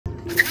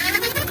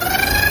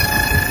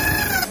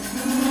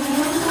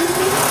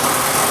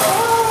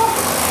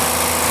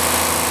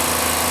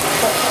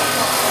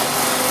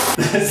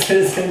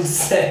is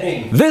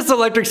insane. This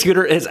electric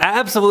scooter is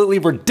absolutely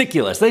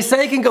ridiculous. They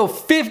say it can go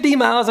 50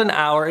 miles an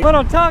hour.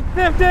 Little talk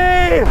 50!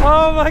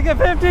 Oh my god,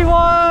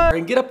 51!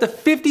 And get up to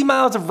 50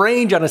 miles of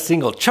range on a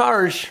single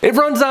charge. It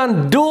runs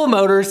on dual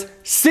motors,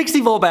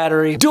 60 volt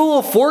battery,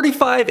 dual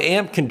 45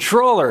 amp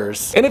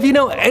controllers. And if you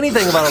know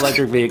anything about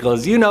electric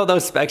vehicles, you know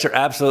those specs are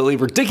absolutely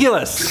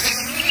ridiculous.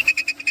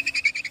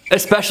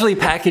 Especially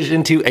packaged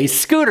into a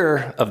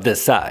scooter of this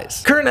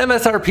size. Current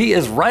MSRP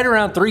is right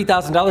around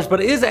 $3,000,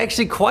 but it is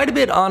actually quite a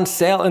bit on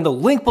sale in the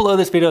link below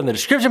this video in the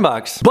description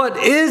box. But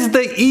is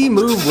the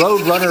Emove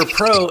RoadRunner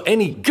Pro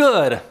any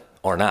good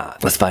or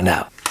not? Let's find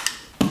out.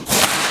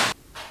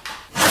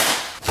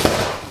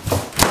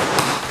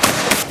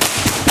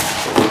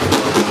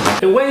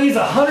 It weighs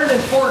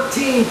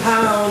 114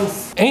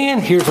 pounds.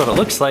 And here's what it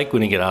looks like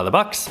when you get out of the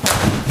box.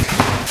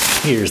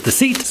 Here's the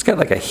seat. It's got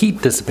like a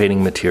heat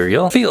dissipating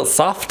material. Feels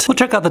soft. We'll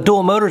check out the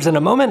dual motors in a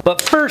moment, but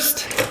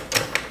first,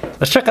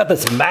 let's check out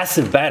this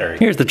massive battery.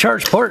 Here's the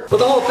charge port. But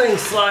the whole thing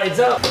slides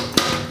up.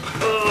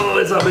 Oh,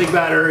 it's a big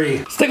battery.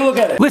 Let's take a look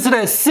at it. Listed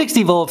as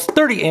 60 volts,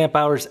 30 amp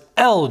hours,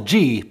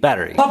 LG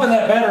battery. Popping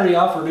that battery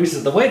off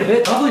reduces the weight of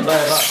it, probably by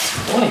about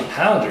 20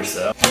 pounds or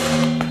so.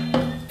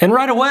 And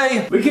right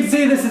away, we can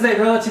see this is a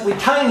relatively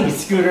tiny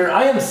scooter.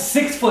 I am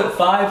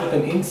 6'5" with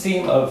an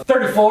inseam of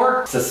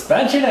 34.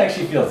 Suspension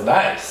actually feels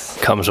nice.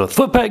 Comes with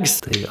foot pegs.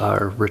 They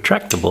are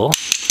retractable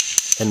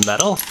and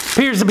metal.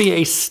 Appears to be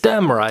a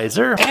stem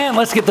riser. And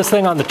let's get this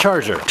thing on the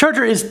charger.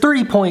 Charger is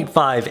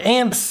 3.5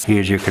 amps.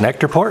 Here's your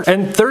connector port.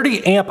 And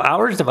 30 amp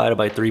hours divided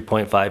by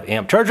 3.5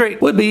 amp charge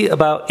rate would be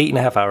about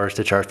 8.5 hours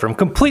to charge from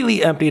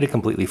completely empty to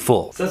completely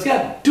full. So it's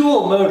got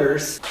dual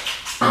motors.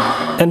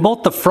 And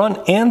both the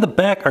front and the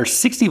back are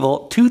 60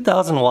 volt,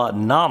 2000 watt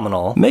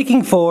nominal,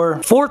 making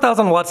for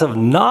 4000 watts of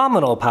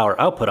nominal power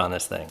output on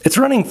this thing. It's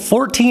running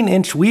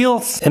 14-inch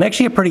wheels, and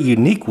actually a pretty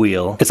unique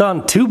wheel. It's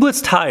on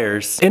tubeless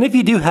tires, and if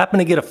you do happen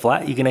to get a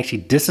flat, you can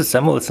actually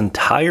disassemble this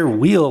entire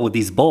wheel with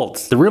these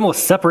bolts. The rim will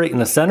separate in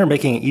the center,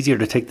 making it easier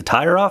to take the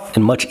tire off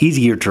and much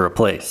easier to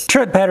replace.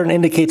 Tread pattern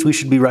indicates we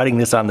should be riding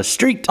this on the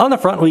street. On the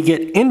front, we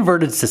get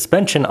inverted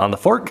suspension on the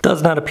fork.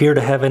 Does not appear to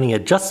have any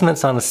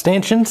adjustments on the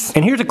stanchions.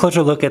 And here's a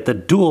closer look at the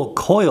dual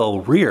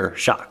coil rear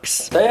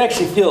shocks. They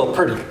actually feel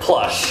pretty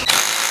plush.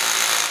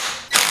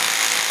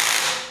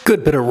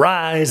 Good bit of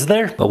rise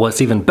there. But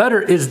what's even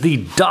better is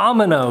the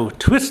Domino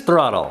twist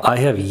throttle. I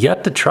have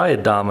yet to try a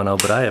Domino,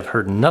 but I have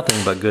heard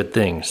nothing but good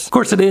things. Of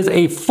course, it is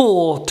a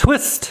full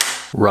twist.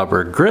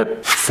 Rubber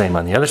grip, same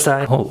on the other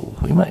side. Oh,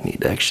 we might need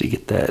to actually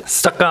get that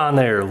stuck on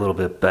there a little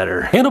bit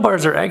better.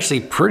 Handlebars are actually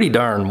pretty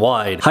darn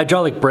wide.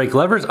 Hydraulic brake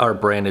levers are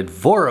branded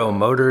Voro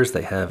motors.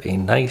 They have a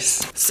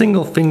nice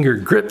single finger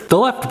grip. The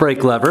left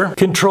brake lever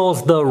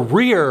controls the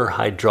rear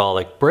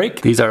hydraulic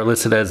brake. These are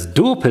listed as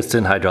dual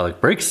piston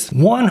hydraulic brakes.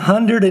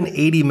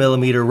 180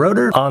 millimeter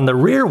rotor on the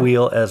rear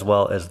wheel as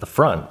well as the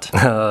front.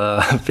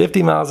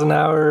 50 miles an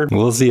hour.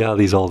 We'll see how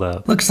these hold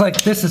up. Looks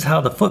like this is how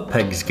the foot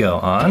pegs go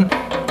on.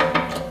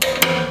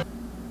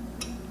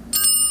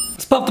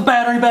 Pop the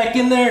battery back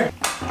in there.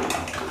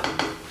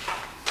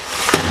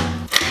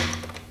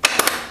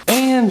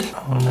 And,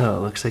 oh no, it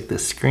looks like the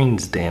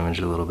screen's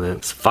damaged a little bit.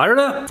 Let's fire it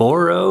up.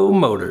 Voro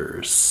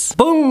motors.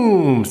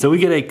 Boom! So we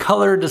get a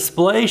color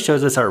display,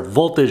 shows us our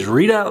voltage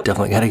readout.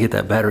 Definitely gotta get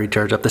that battery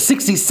charged up to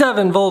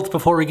 67 volts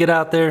before we get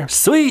out there.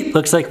 Sweet!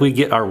 Looks like we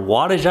get our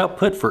wattage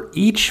output for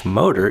each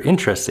motor.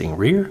 Interesting.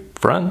 Rear,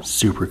 front,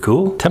 super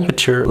cool.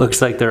 Temperature,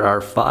 looks like there are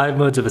 5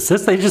 modes of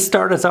assist. They just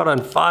start us out on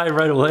 5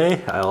 right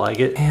away. I like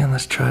it. And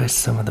let's try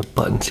some of the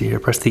buttons here.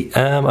 Press the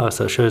M. Oh,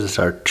 so it shows us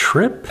our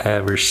trip,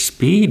 average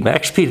speed,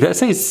 max speed. Did I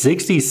say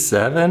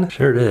 67?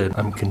 Sure did.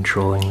 I'm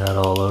controlling that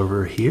all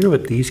over here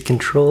with these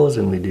controls,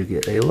 and we do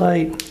get a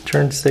light,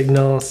 turn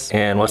signals.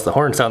 And what's the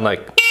horn sound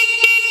like?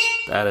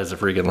 That is a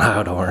freaking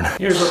loud horn.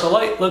 Here's what the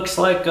light looks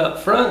like up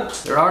front.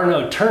 There are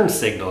no turn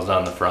signals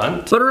on the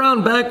front. But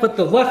around back with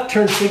the left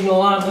turn signal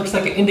on, looks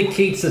like it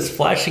indicates it's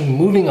flashing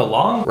moving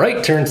along.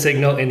 Right turn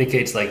signal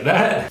indicates like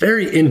that.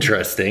 Very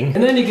interesting.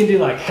 And then you can do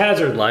like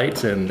hazard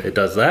lights, and it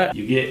does that.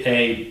 You get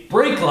a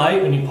brake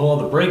light. When you pull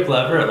the brake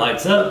lever, it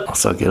lights up.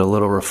 Also get a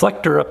little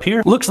reflector up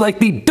here. Looks like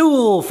the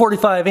dual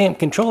 45 amp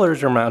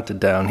controllers are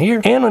mounted down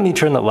here. And when you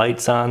turn the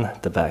lights on,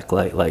 the back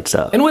light lights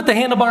up. And with the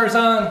handlebars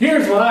on,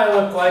 here's what I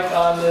look like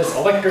on this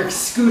electric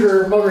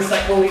scooter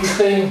motorcycle-y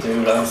thing.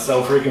 Dude, I'm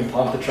so freaking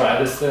pumped to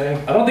try this thing.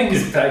 I don't think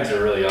these pegs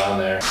are really on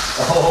there.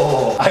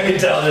 Oh, I can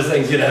tell this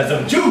thing's gonna have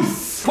some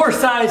juice. For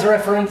size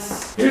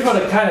reference, here's what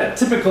a kind of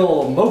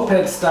typical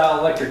moped style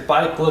electric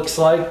bike looks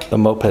like. The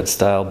moped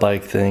style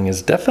bike thing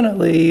is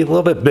definitely a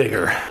little bit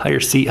bigger. Higher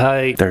seat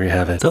height, there you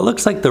have it. So it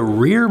looks like the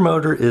rear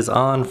motor is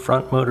on,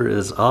 front motor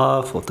is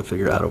off. We'll have to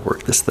figure out how to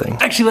work this thing.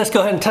 Actually, let's go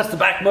ahead and test the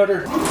back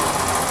motor.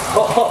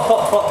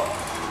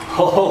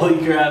 Holy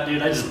crap,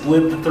 dude, I just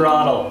blipped the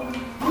throttle.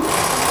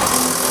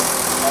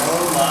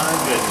 Oh my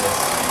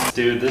goodness.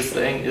 Dude, this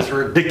thing is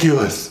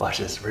ridiculous. Watch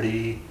this,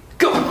 ready,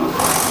 go.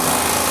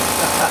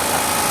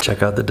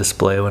 Check out the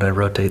display when I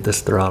rotate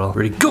this throttle.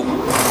 Ready, go.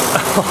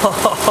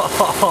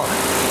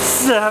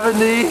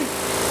 70.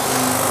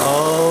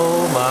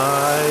 Oh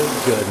my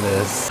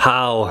goodness.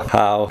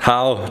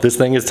 How? This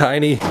thing is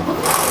tiny.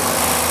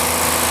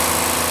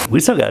 We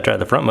still gotta try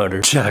the front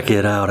motor. Check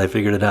it out, I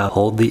figured it out.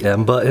 Hold the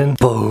M button,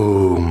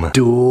 boom.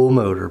 Dual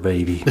motor,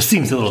 baby. This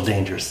seems a little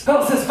dangerous.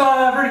 Pedal assist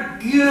 5,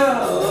 ready,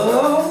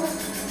 go.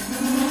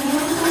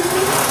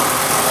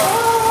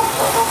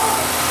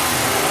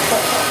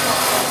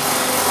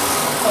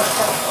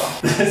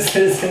 This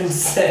is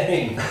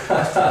insane.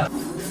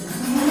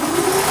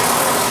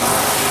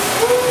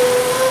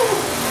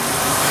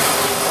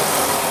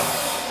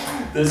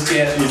 This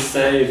can't be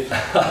safe.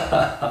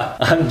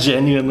 I'm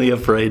genuinely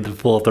afraid to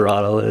full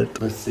throttle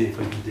it. Let's see if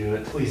we can do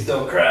it. Please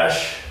don't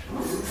crash.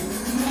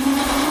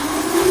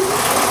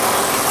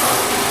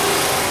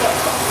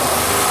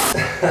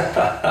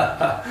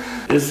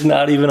 It's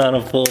not even on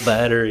a full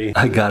battery.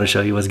 I gotta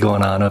show you what's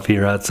going on up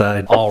here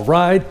outside. All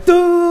right,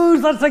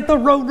 dudes, let's take the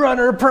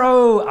RoadRunner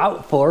Pro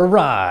out for a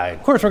ride.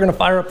 Of course, we're gonna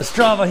fire up the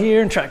Strava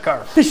here and track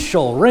our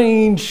official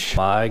range.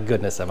 My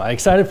goodness, am I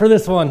excited for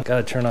this one.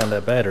 Gotta turn on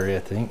that battery, I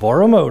think.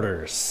 Voro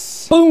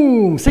motors.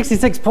 Boom,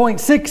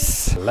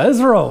 66.6, let's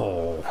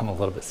roll. I'm a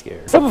little bit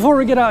scared. So before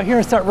we get out here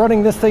and start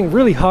running this thing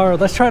really hard,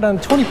 let's try it on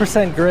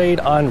 20%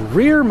 grade on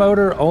rear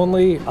motor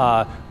only.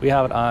 We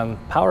have it on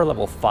power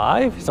level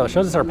 5. So it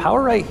shows us our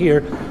power right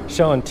here,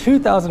 showing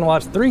 2,000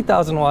 watts,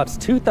 3,000 watts,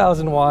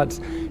 2,000 watts.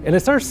 And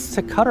it starts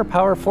to cut our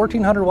power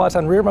 1,400 watts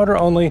on rear motor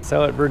only.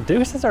 So it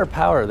reduces our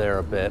power there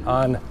a bit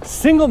on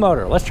single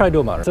motor. Let's try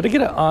dual motor. So to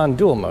get it on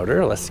dual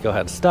motor, let's go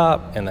ahead and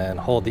stop and then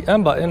hold the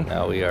M button.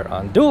 Now we are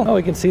on dual. Now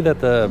we can see that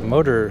the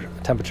motor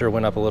temperature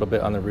went up a little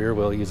bit on the rear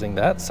wheel using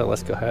that. So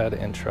let's go ahead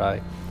and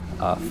try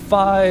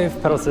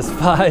 5, pedal assist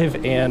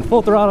 5 and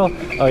full throttle.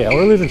 Oh yeah,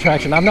 we're losing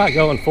traction. I'm not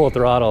going full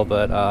throttle,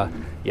 but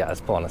yeah,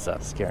 it's pulling us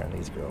up, scaring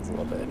these girls a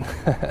little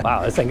bit.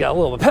 Wow, this thing got a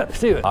little bit pep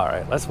too. All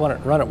right, let's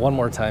run it one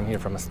more time here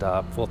from a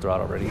stop. Full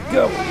throttle, ready,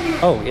 go.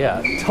 Oh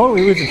yeah,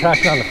 totally losing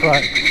traction on the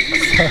front.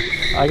 So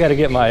I gotta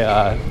get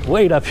my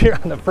weight up here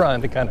on the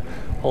front to kind of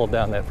hold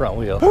down that front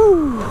wheel.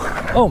 Whew.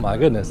 Oh my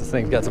goodness, this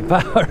thing's got some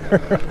power.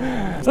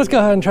 So let's go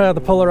ahead and try out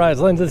the polarized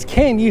lenses.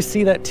 Can you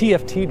see that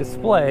TFT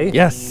display?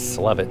 Yes,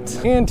 love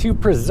it. And to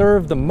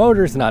preserve the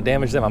motors, not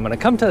damage them, I'm gonna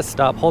come to a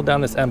stop, hold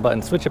down this M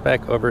button, switch it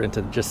back over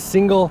into just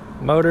single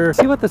motor.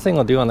 See what this thing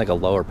will do on like a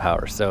lower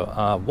power. So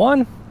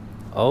 1,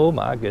 oh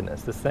my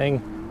goodness, this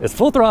thing is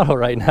full throttle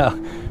right now.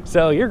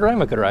 So your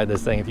grandma could ride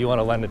this thing if you want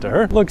to lend it to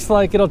her. Looks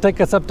like it'll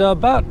take us up to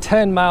about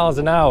 10 miles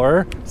an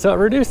hour. So it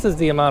reduces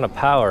the amount of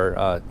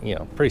power, you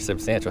know, pretty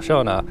substantial,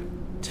 showing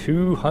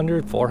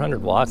 200,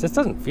 400 watts. This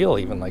doesn't feel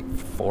even like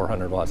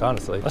 400 watts,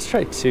 honestly. Let's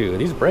try 2.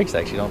 These brakes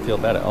actually don't feel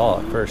bad at all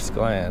at first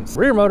glance.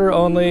 Rear motor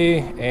only,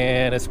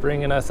 and it's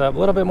bringing us up a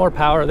little bit more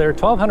power there,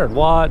 1,200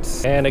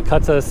 watts, and it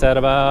cuts us at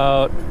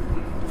about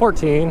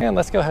 14. And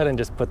let's go ahead and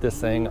just put this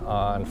thing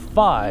on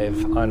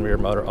 5 on rear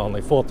motor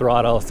only, full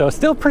throttle. So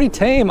still pretty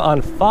tame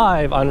on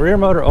 5 on rear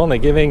motor only,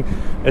 giving,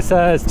 it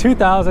says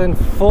 2,000,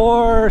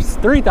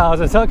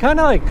 3,000. So it kind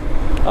of like,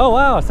 oh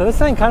wow, so this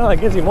thing kind of like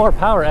gives you more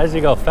power as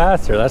you go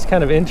faster. That's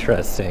kind of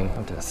interesting.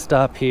 I'm gonna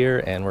stop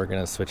here and we're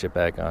gonna switch it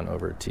back on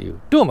over to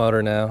dual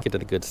motor now, get to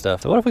the good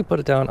stuff. So what if we put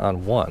it down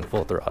on 1,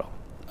 full throttle?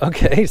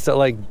 Okay, so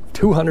like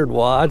 200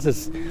 watts,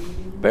 it's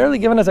barely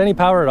giving us any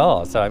power at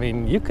all. So I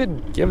mean, you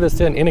could give this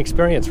to an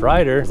inexperienced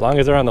rider as long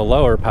as they're on the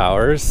lower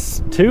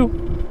powers.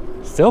 2,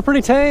 still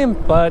pretty tame,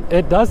 but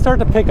it does start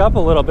to pick up a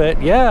little bit.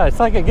 Yeah,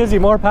 it's like it gives you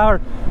more power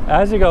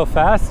as you go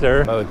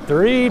faster. Mode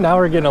 3, now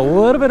we're getting a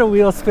little bit of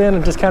wheel spin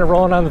and just kind of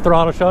rolling on the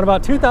throttle, showing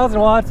about 2,000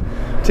 watts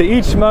to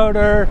each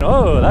motor.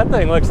 Oh, that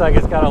thing looks like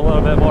it's got a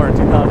little bit more than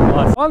 2,000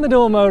 watts. On the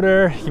dual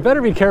motor, you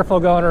better be careful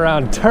going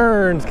around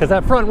turns because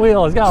that front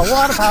wheel has got a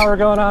lot of power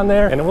going on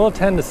there and it will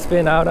tend to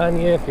spin out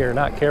on you if you're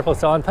not careful.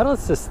 So on pedal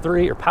assist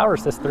 3, or power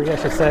assist 3, I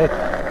should say,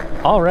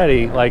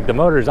 already, like the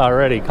motor's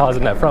already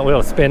causing that front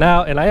wheel to spin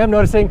out. And I am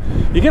noticing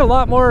you get a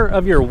lot more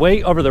of your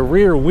weight over the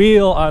rear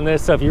wheel on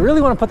this. So if you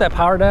really want to put that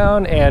power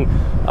down and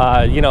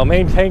you know,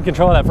 maintain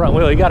control of that front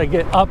wheel, you got to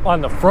get up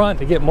on the front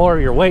to get more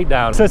of your weight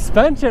down.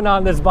 Suspension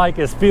on this bike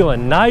is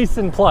feeling nice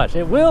and plush.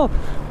 It will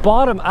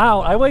bottom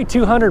out. I weigh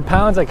 200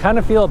 pounds. I kind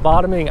of feel it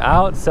bottoming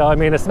out. So I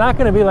mean, it's not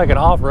going to be like an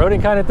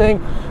off-roading kind of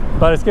thing,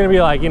 but it's going to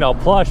be like, you know,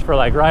 plush for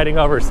like riding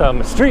over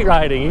some street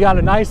riding. You got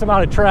a nice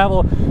amount of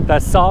travel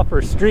that's soft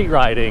for street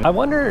riding. I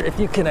wonder if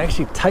you can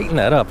actually tighten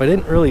that up. I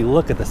didn't really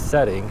look at the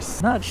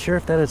settings. Not sure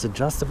if that is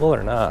adjustable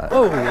or not.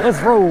 Oh, let's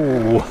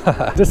roll.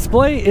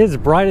 Display is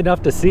bright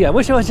enough to see. I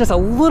wish it was just a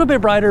little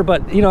bit brighter,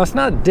 but you know, it's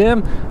not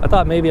dim. I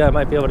thought maybe I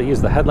might be able to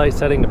use the headlight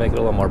setting to make it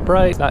a little more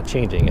bright. It's not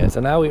changing it. So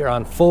now we are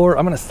on 4.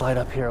 I'm going to slide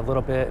up here a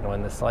little bit, and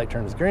when this light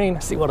turns green,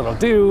 see what it'll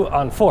do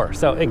on 4.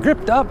 So it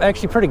gripped up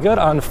actually pretty good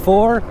on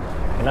 4.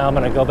 And now I'm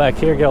gonna go back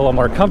here, get a little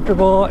more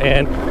comfortable.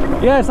 And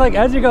yeah, it's like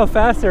as you go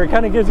faster, it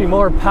kind of gives you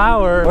more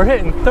power. We're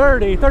hitting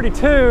 30,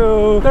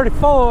 32,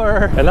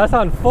 34, and that's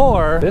on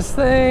 4. This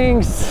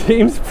thing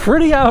seems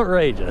pretty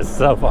outrageous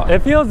so far.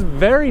 It feels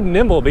very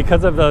nimble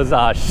because of those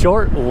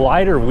short,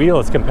 lighter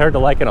wheels compared to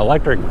like an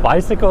electric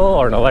bicycle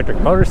or an electric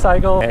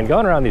motorcycle. And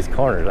going around these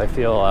corners, I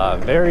feel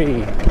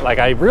very, like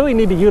I really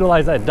need to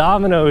utilize that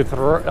domino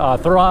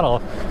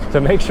throttle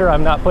to make sure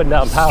I'm not putting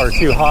down power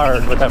too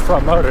hard with that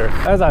front motor.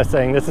 As I was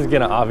saying, this is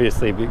gonna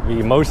obviously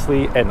be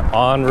mostly an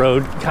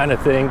on-road kind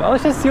of thing, but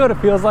let's just see what it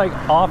feels like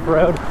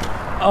off-road.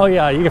 Oh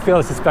yeah, you can feel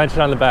the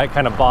suspension on the back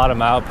kind of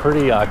bottom out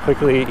pretty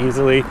quickly,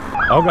 easily.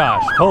 Oh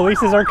gosh,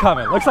 polices are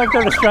coming. Looks like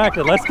they're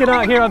distracted. Let's get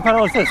out here on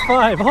pedal assist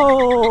 5.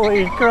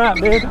 Holy crap,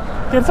 dude.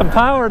 Get some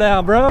power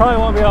down, bro. Probably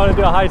won't be able to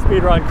do a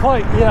high-speed run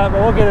quite yet, but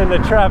we'll get into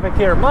traffic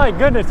here. My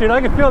goodness, dude, I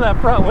can feel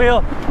that front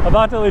wheel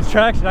about to lose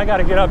traction. I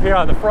gotta get up here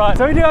on the front.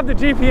 So we do have the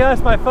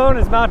GPS. My phone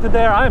is mounted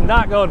there. I'm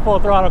not going full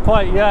throttle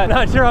quite yet.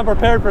 Not sure I'm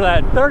prepared for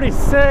that.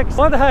 36,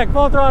 what the heck,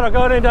 full throttle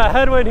going into a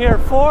headwind here.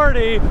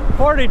 40,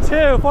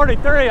 42,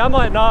 43. I'm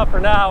letting off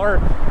for now. We're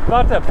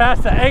about to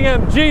pass the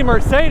AMG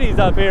Mercedes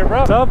up here,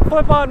 bro. So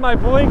flip on my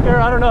blinker.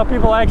 I don't know if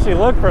people actually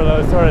look for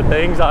those sort of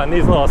things on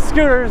these little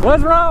scooters.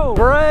 Let's roll.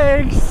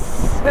 Brakes.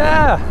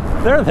 Yeah,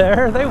 they're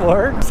there, they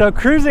work. So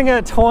cruising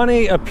at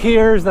 20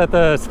 appears that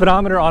the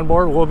speedometer on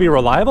board will be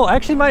reliable.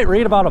 Actually might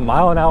read about a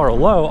mile/an-hour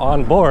low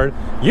on board.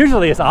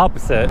 Usually it's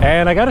opposite.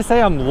 And I gotta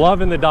say, I'm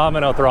loving the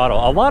domino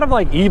throttle. A lot of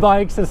like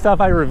e-bikes and stuff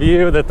I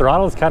review, the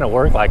throttles kind of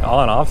work like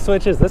on-off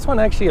switches. This one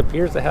actually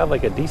appears to have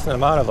like a decent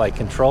amount of like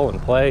control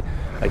and play.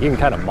 Like you can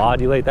kind of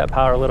modulate that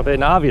power a little bit.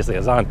 Now obviously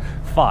it's on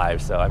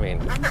 5, so I mean,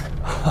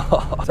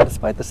 so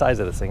despite the size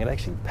of this thing, it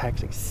actually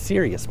packs a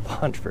serious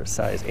punch for its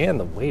size, and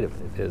the weight of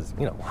it is,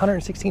 you know,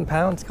 116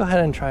 pounds. Let's go ahead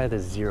and try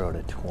this 0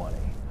 to 20.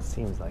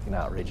 Seems like an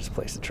outrageous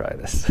place to try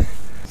this.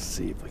 Let's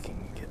see if we can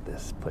get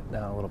this put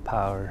down a little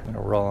power. I'm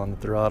gonna roll on the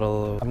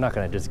throttle. I'm not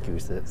gonna just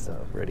goose it, so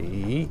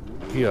ready,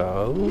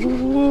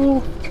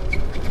 go.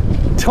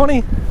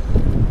 20.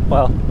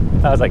 Well,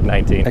 that was like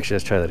 19. Actually,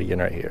 let's try that again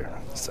right here.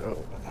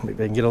 So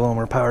maybe I can get a little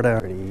more power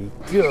down. Ready,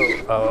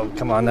 go. Oh,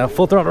 come on now,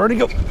 full throttle, ready,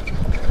 go.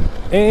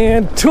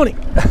 And 20.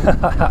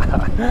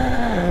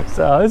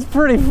 So it's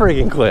pretty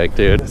freaking quick,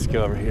 dude. Let's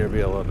go over here,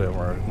 be a little bit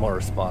more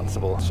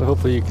responsible. So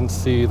hopefully you can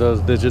see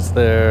those digits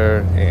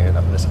there. And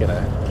I'm just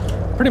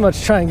gonna pretty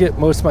much try and get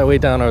most of my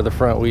weight down over the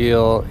front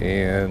wheel,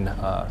 and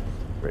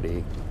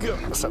ready, go.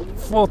 So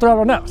full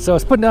throttle now. So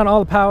it's putting down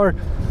all the power,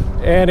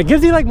 and it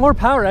gives you like more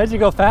power as you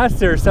go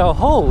faster. So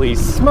holy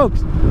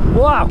smokes,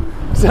 wow.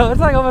 So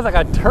it's like almost like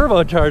a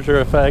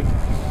turbocharger effect,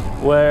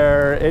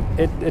 where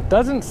it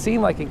doesn't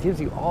seem like it gives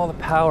you all the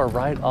power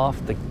right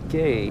off the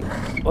gate.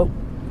 Whoa,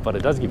 but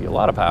it does give you a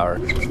lot of power.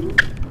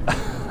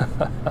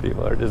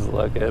 People are just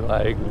looking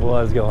like,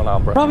 what's going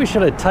on, bro? Probably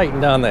should have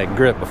tightened down that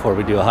grip before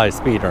we do a high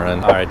speed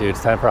run. All right, dude,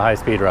 it's time for a high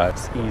speed run.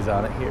 Let's ease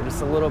on it here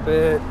just a little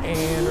bit,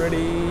 and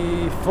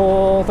ready,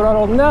 full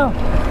throttle now.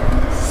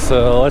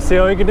 So let's see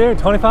what we can do.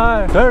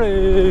 25,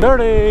 30,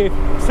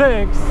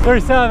 36,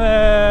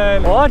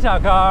 37. Watch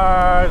out,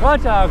 cars.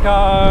 Watch out,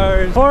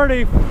 cars.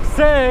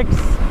 46.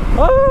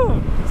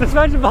 Woo!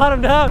 Suspension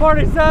bottomed out.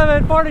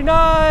 47,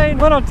 49.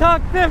 Little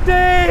tuck, 50.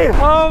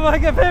 Oh my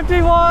God,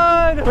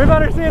 51. We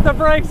better see if the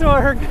brakes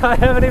work. I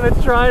haven't even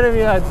tried them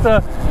yet.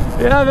 So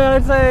yeah, man,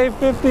 I'd say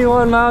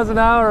 51 miles an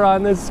hour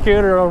on this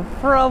scooter will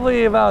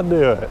probably about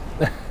do it.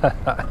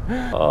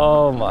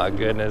 Oh my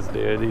goodness,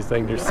 dude, these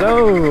things are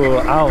so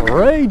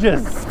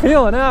outrageous.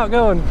 Peeling out,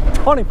 going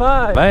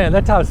 25. Man,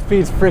 that top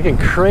speed's freaking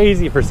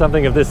crazy for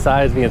something of this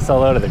size being so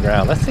low to the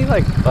ground. Let's see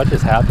like what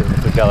just happened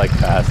if we got like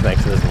fast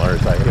next to this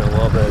motorcycle. Get a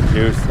little bit of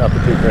juice,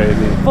 nothing too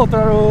crazy. Full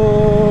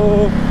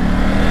throttle.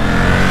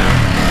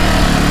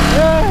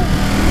 Yeah.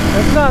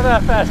 It's not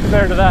that fast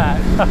compared to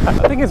that.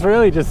 I think it's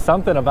really just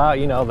something about,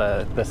 you know,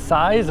 the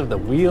size of the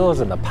wheels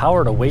and the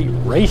power to weight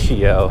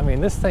ratio. I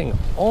mean, this thing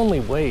only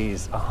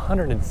weighs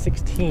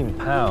 116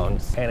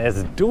 pounds and has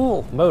a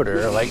dual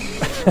motor. Like,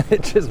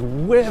 it just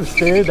whips,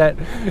 dude. That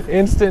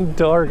instant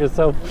torque is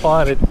so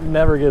fun. It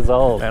never gets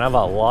old. And I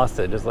about lost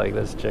it, just like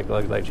this chick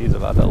looks like she's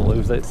about to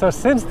lose it. So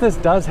since this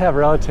does have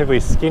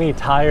relatively skinny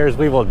tires,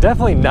 we will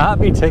definitely not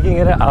be taking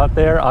it out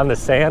there on the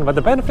sand. But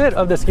the benefit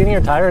of the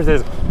skinnier tires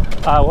is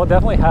we'll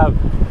definitely have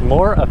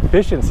more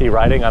efficiency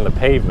riding on the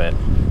pavement.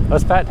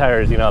 Those fat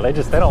tires, you know, they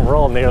don't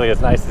roll nearly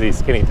as nice as these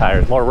skinny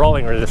tires. More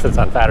rolling resistance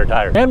on fatter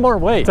tires and more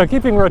weight. So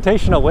keeping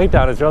rotational weight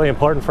down is really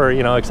important for,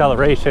 you know,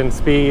 acceleration,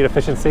 speed,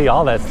 efficiency,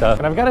 all that stuff.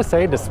 And I've got to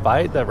say,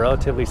 despite the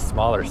relatively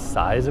smaller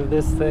size of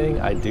this thing,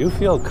 I do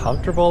feel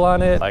comfortable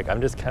on it. Like,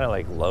 I'm just kind of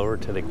like lower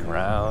to the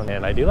ground,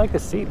 and I do like the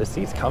seat. The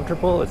seat's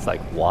comfortable. It's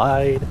like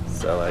wide,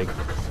 so like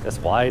it's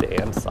wide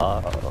and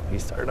soft. Oh,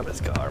 he's starting up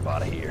his car. I'm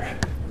out of here.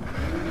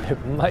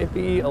 It might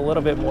be a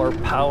little bit more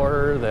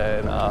power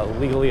than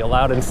legally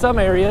allowed in some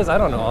areas. I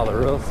don't know all the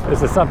rules.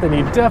 This is something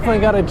you definitely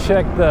got to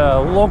check the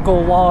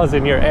local laws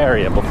in your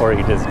area before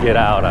you just get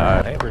out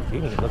on.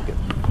 Lamborghini looking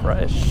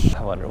fresh.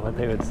 I wonder what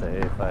they would say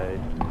if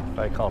I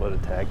I called it a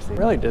taxi.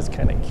 Really just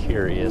kind of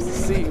curious to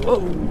see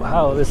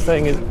how this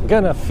thing is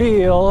gonna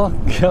feel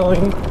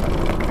going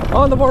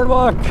on the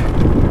boardwalk.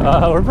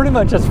 We're pretty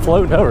much just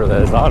floating over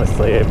this,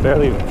 honestly. I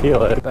barely even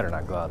feel it. Better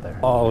not go out there.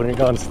 Oh, when you're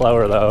going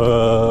slower though,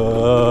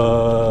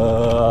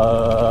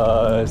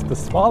 it's the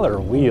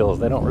smaller wheels.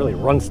 They don't really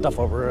run stuff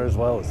over as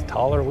well as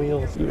taller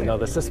wheels, even though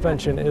the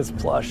suspension is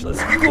plush.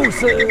 Let's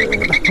goose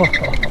it.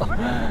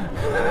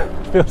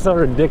 Feels so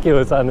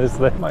ridiculous on this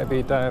thing. Might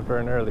be time for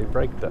an early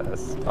brake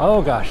test.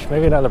 Oh gosh,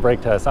 maybe another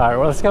brake test. All right,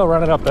 well, let's go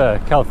run it up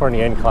the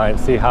California incline,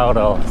 see how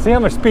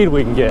much speed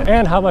we can get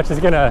and how much is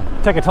gonna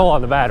take a toll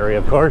on the battery,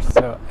 of course.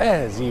 So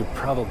as you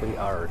probably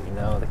already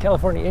know, the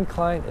California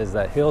incline is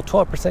that hill,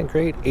 12%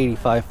 grade,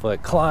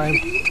 85-foot climb.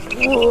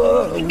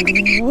 Whoa,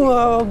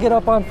 whoa, get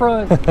up on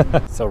front.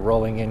 So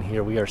rolling in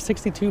here, we are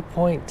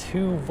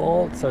 62.2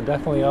 volts, so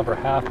definitely over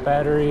half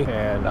battery,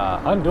 and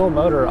on dual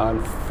motor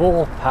on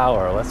full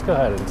power. Let's go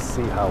ahead and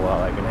see how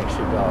well I can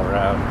actually go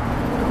around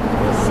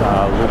this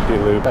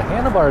loop-de-loop. The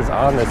handlebars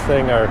on this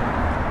thing are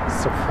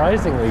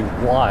surprisingly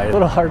wide. A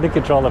little hard to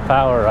control the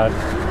power on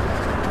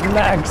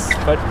max,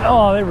 but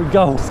oh, there we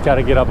go. Just got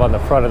to get up on the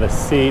front of the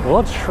seat.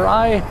 We'll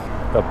try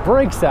the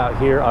brakes out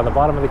here on the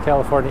bottom of the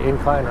California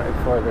incline right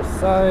before the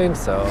sign.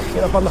 So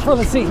get up on the front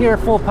of the seat here,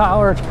 full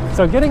power.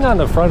 So getting on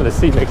the front of the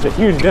seat makes a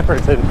huge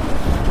difference in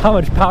how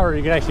much power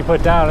you can actually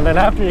put down. And then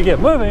after you get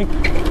moving,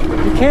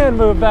 you can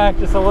move back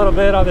just a little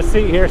bit on the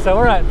seat here. So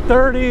we're at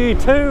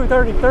 32,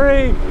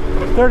 33,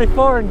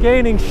 34 and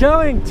gaining,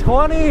 showing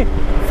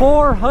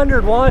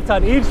 2,400 watts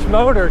on each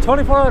motor,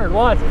 2,400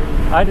 watts.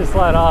 I just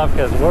let off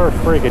because we're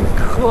freaking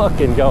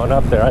cooking going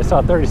up there. I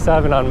saw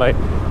 37 on my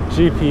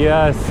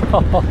GPS.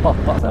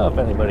 So if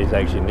anybody's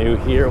actually new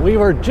here, we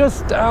were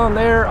just down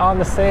there on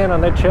the sand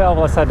on that trail.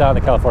 Let's head down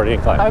the California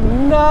incline.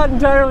 I'm not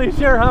entirely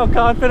sure how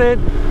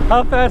confident,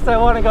 how fast I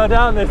want to go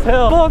down this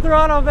hill. Full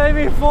throttle,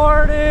 baby,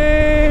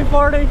 40,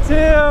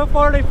 42,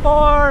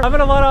 44. I'm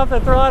gonna let off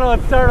the throttle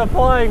and start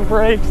applying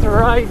brakes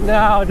right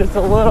now, just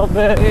a little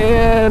bit.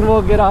 And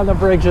we'll get on the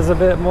brakes just a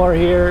bit more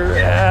here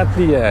at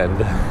the end.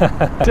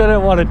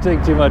 Didn't want to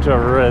take too much of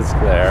a risk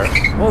there.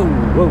 Whoa,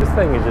 whoa, this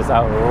thing is just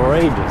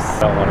outrageous.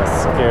 Don't want to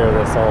scare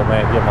this old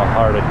man, give him a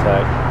heart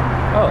attack.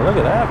 Oh, look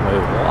at that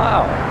move.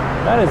 Wow,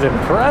 that is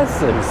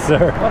impressive,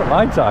 sir. What am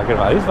I talking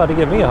about? He's about to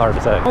give me a heart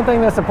attack. One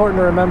thing that's important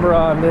to remember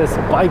on this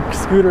bike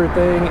scooter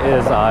thing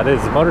is it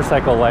is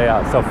motorcycle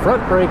layout. So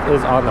front brake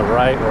is on the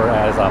right,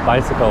 whereas a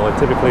bicycle would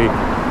typically,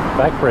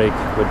 back brake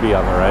would be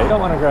on the right.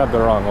 Don't want to grab the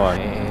wrong one.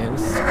 And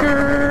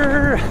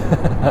skrrr.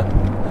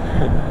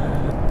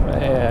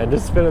 Man,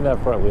 just spinning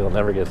that front wheel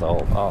never gets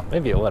old. Oh,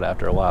 maybe it would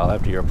after a while,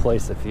 after you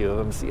replace a few of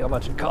them, see how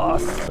much it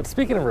costs. But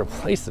speaking of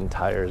replacing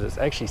tires, it's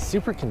actually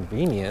super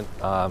convenient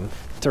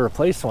to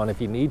replace one if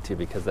you need to,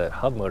 because that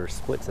hub motor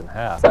splits in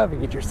half. So if you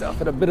get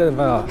yourself in a bit of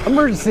an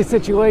emergency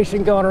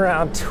situation going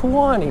around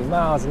 20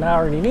 miles an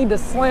hour and you need to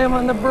slam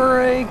on the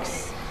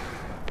brakes,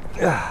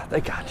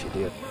 they got you,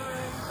 dude.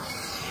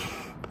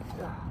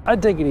 I'd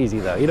take it easy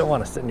though. You don't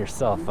want to send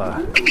yourself,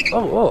 I popped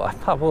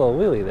a little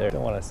wheelie there. You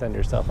don't want to send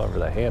yourself over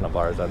the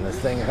handlebars on this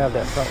thing and have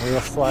that front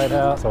wheel slide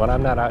out. So when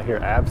I'm not out here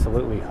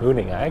absolutely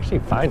hooning, I actually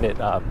find it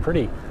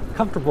pretty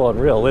comfortable and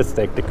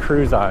realistic to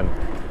cruise on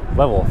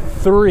level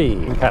 3.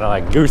 You can kind of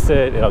like goose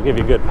it. It'll give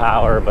you good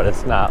power, but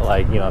it's not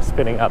like, you know,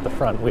 spinning out the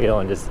front wheel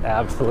and just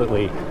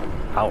absolutely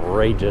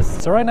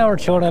outrageous. So right now we're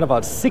chilling at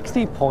about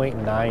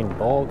 60.9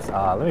 volts.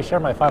 Let me share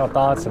my final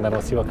thoughts and then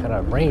we'll see what kind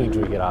of range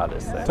we get out of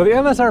this thing. So the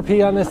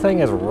MSRP on this thing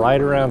is right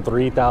around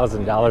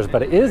 $3,000,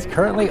 but it is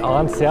currently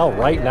on sale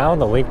right now in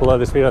the link below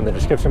this video in the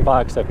description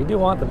box. So if you do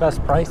want the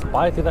best price,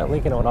 buy through that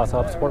link and it would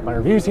also help support my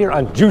reviews here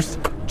on Juice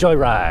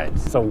Joyrides.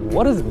 So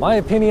what is my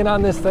opinion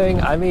on this thing?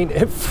 I mean,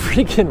 it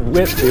freaking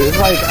whips, dude. It's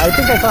like, I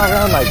think I saw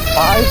around like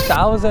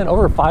 5,000,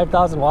 over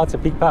 5,000 watts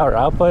of peak power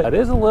output. It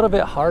is a little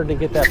bit hard to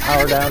get that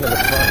power down to the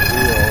front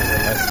wheels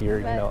unless you're,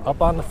 you know,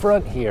 up on the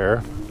front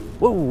here.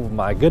 Whoa,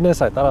 my goodness,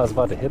 I thought I was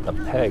about to hit the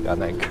peg on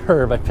that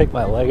curve. I picked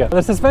my leg up.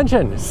 The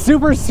suspension,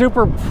 super,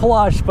 super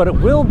plush, but it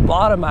will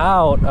bottom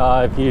out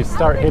if you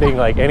start hitting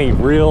like any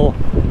real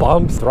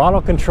bumps.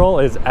 Throttle control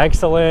is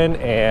excellent,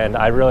 and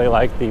I really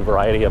like the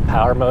variety of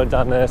power modes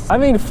on this. I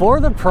mean, for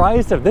the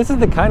price, if this is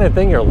the kind of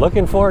thing you're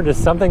looking for,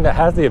 just something that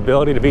has the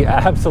ability to be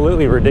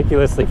absolutely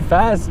ridiculously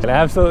fast and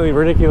absolutely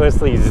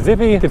ridiculously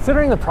zippy,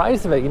 considering the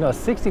price of it, you know, a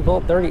 60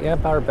 volt, 30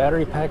 amp hour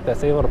battery pack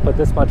that's able to put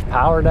this much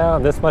power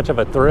down, this much of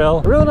a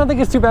thrill, I really don't think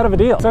it's too bad of a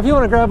deal. So if you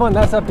want to grab one,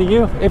 that's up to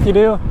you. If you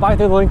do, buy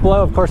through the link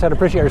below. Of course, I'd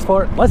appreciate your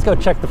support. Let's go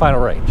check the final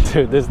range.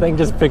 Dude, this thing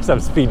just picks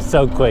up speed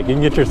so quick. You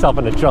can get yourself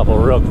into trouble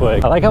real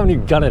quick. I like how when you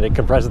gun it, it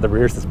compresses the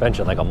rear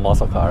suspension like a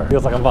muscle car.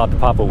 Feels like I'm about to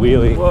pop a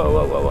wheelie. Whoa,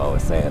 whoa, whoa, whoa.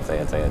 Sand.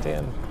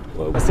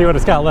 Whoa. Let's see what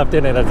it's got left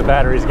in it as the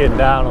battery's getting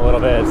down a little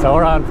bit. So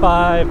we're on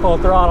 5, full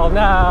throttle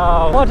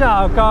now. Watch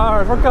out,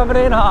 cars. We're coming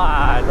in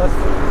hot. Let's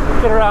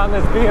get around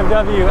this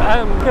BMW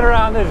M, get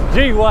around this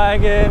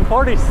G-Wagon,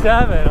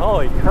 47,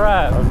 holy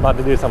crap. I was about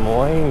to do some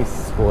lane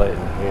splitting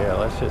here.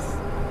 Let's just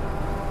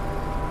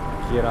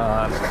get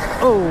on.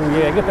 Oh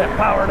yeah, get that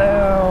power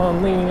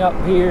down, leaning up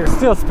here.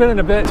 Still spinning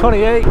a bit,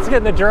 28. Let's get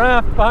in the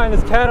giraffe behind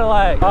this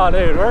Cadillac. Oh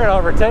dude, we're gonna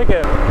overtake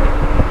it.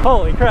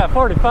 Holy crap,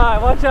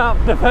 45, watch out,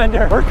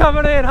 Defender. We're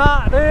coming in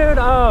hot, dude.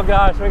 Oh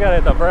gosh, we gotta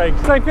hit the brakes.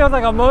 This thing feels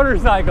like a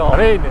motorcycle.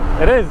 I mean,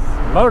 it is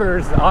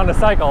motors on a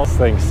cycle. This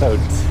thing's so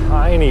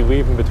tiny,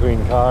 weaving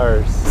between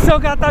cars. Still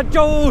got that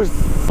juice.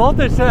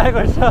 Voltage tag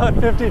was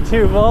showing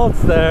 52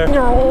 volts there.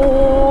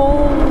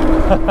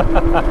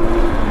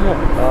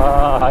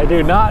 I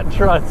do not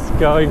trust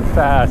going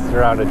fast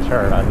around a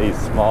turn on these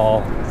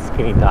small,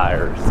 skinny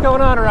tires. What's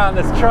going on around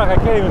this truck? I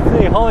can't even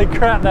see. Holy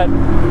crap, that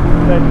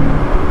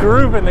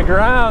groove in the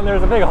ground.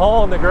 There's a big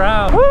hole in the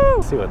ground. Woo!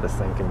 Let's see what this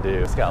thing can do.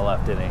 It's got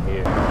left in it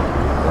here.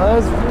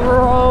 Let's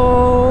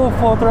roll,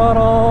 full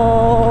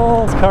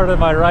throttle. This car to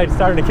my right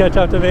starting to catch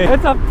up to me.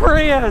 It's a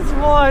Prius,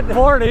 what?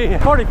 40,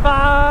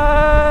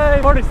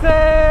 45,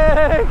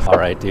 46. All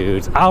right,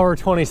 dudes, hour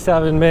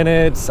 27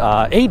 minutes,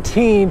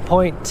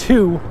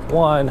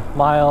 18.21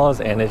 miles,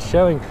 and it's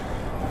showing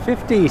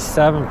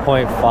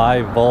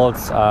 57.5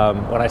 volts.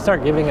 When I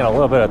start giving it a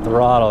little bit of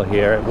throttle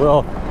here, it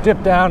will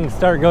dip down and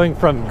start going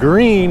from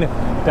green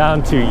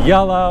down to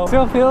yellow.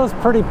 Still feels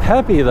pretty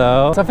peppy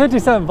though. So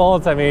 57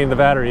 volts, I mean, the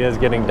battery is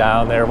getting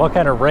down there. What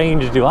kind of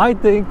range do I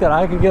think that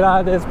I could get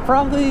out of this?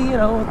 Probably, you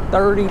know,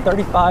 30,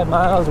 35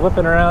 miles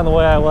whipping around the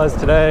way I was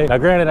today. Now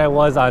granted, I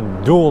was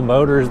on dual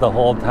motors the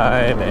whole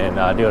time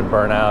and doing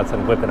burnouts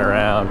and whipping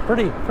around.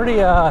 Pretty,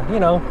 you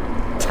know,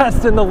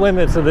 testing the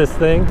limits of this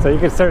thing, so you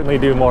can certainly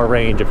do more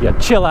range if you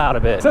chill out a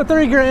bit. So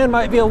 3 grand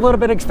might be a little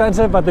bit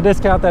expensive, but the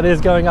discount that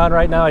is going on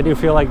right now, I do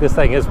feel like this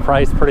thing is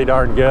priced pretty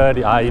darn good.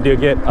 You do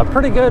get a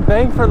pretty good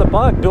bang for the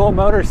buck. Dual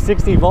motor,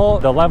 60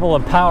 volt. The level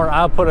of power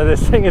output of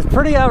this thing is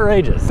pretty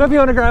outrageous. So if you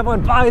want to grab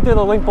one, buy it through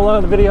the link below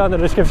in the video in the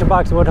description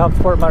box. It would help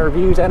support my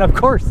reviews, and of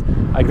course,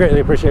 I greatly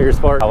appreciate your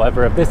support.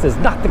 However, if this is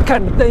not the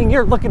kind of thing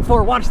you're looking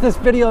for, watch this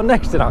video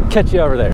next and I'll catch you over there.